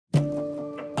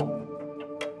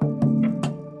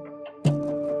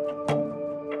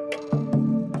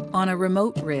On a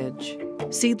remote ridge,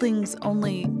 seedlings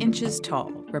only inches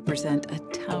tall represent a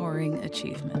towering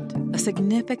achievement, a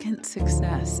significant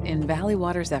success in Valley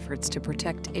Water's efforts to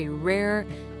protect a rare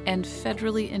and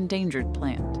federally endangered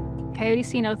plant. Coyote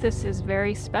Ceanothus is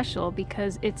very special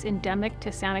because it's endemic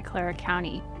to Santa Clara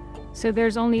County. So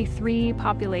there's only 3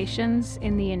 populations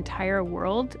in the entire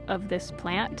world of this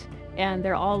plant, and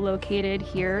they're all located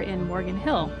here in Morgan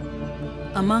Hill.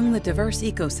 Among the diverse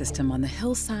ecosystem on the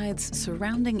hillsides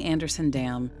surrounding Anderson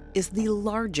Dam is the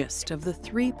largest of the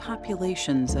 3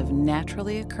 populations of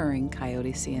naturally occurring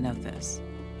Coyote Ceanothus.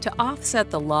 To offset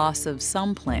the loss of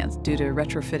some plants due to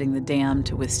retrofitting the dam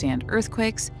to withstand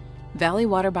earthquakes, Valley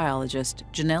Water biologist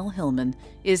Janelle Hillman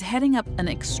is heading up an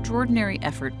extraordinary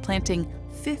effort planting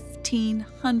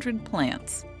 1,500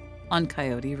 plants on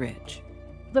Coyote Ridge.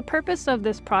 The purpose of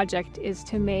this project is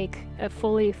to make a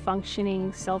fully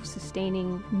functioning,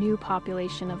 self-sustaining new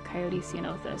population of Coyote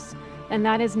Ceanothus, and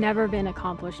that has never been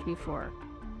accomplished before.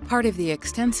 Part of the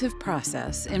extensive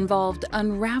process involved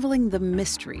unraveling the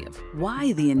mystery of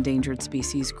why the endangered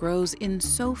species grows in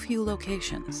so few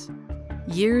locations.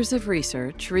 Years of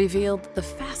research revealed the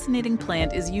fascinating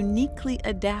plant is uniquely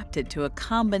adapted to a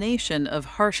combination of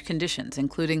harsh conditions,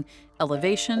 including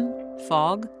elevation,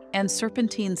 fog, and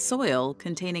serpentine soil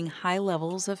containing high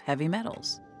levels of heavy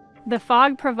metals. The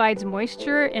fog provides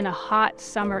moisture in a hot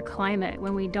summer climate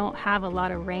when we don't have a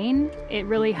lot of rain. It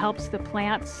really helps the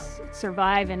plants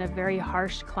survive in a very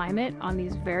harsh climate on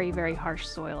these very, very harsh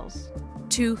soils.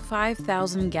 2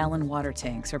 5,000-gallon water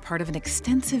tanks are part of an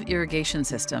extensive irrigation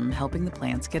system helping the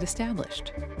plants get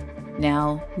established.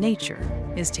 Now, nature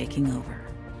is taking over.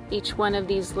 Each one of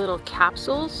these little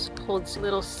capsules holds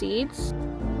little seeds.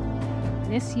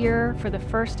 This year, for the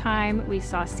first time, we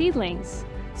saw seedlings.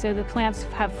 So the plants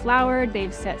have flowered,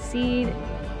 they've set seed.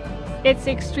 It's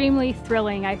extremely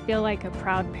thrilling. I feel like a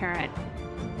proud parent.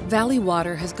 Valley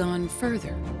Water has gone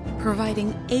further,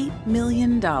 providing $8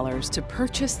 million to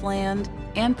purchase land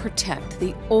and protect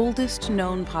the oldest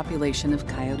known population of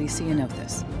Coyote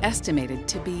Ceanothus, estimated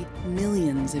to be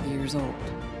millions of years old.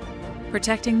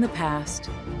 Protecting the past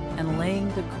and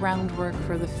laying the groundwork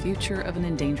for the future of an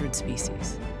endangered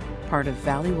species, part of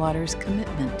Valley Water's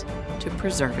commitment to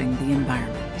preserving the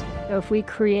environment. So if we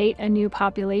create a new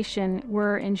population,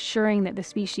 we're ensuring that the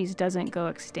species doesn't go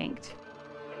extinct.